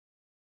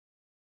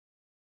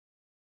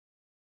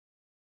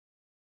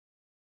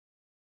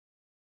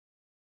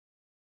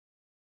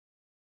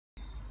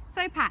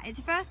So Pat, it's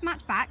your first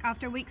match back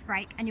after a week's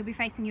break and you'll be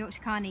facing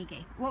Yorkshire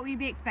Carnegie. What will you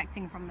be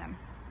expecting from them?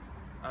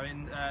 I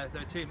mean,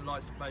 they're a team that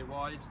likes to play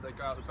wide, so they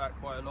go out the back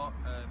quite a lot,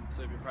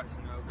 so we've been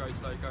practicing our go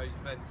slow, go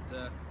defence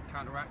to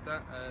counteract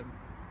that.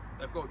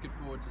 They've got good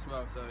forwards as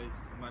well, so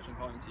imagine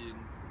Heinze and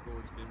the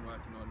forwards have been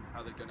working on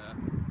how they're going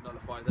to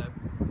nullify them,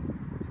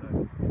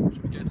 so it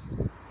should be good.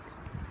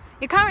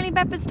 You're currently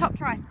Bedford's top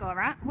try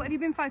scorer. What have you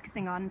been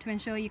focusing on to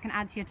ensure you can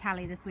add to your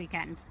tally this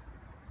weekend?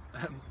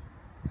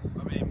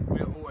 I mean,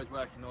 we're always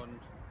working on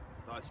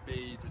our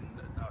speed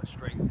and our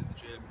strength in the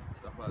gym,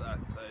 stuff like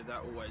that, so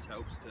that always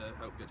helps to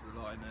help get to the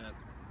line.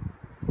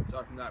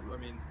 Aside from that, I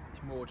mean,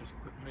 it's more just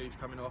moves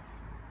coming off,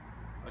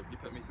 hopefully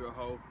put me through a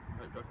hole,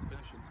 hopefully I can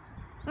finish them.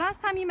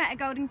 Last time you met at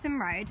Goldington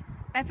Road,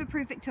 Bedford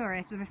proved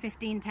victorious with a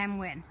 15-10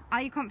 win.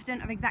 Are you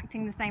confident of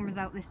exacting the same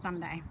result this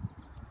Sunday?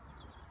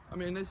 I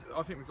mean,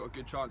 I think we've got a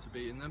good chance of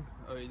beating them.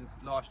 I mean,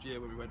 last year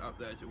when we went up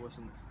there, it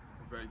wasn't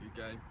a very good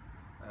game.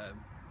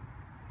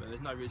 But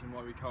there's no reason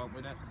why we can't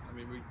win it. I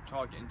mean, we're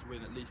targeting to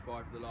win at least 5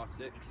 of the last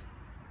 6,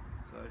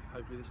 so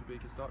hopefully this will be a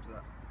good start to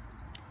that.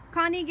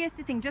 Carnegie is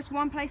sitting just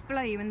one place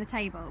below you in the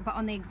table, but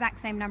on the exact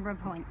same number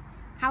of points.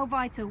 How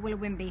vital will a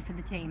win be for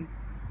the team?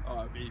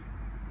 Oh, it'd be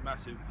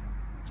massive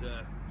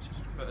to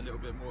just put a little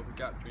bit more of a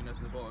gap between us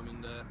and the bottom,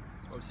 and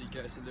obviously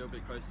get us a little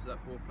bit closer to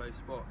that 4th place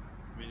spot.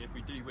 I mean, if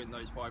we do win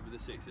those 5 of the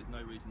 6, there's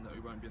no reason that we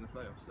won't be in the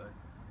playoffs, so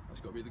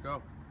that's got to be the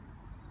goal.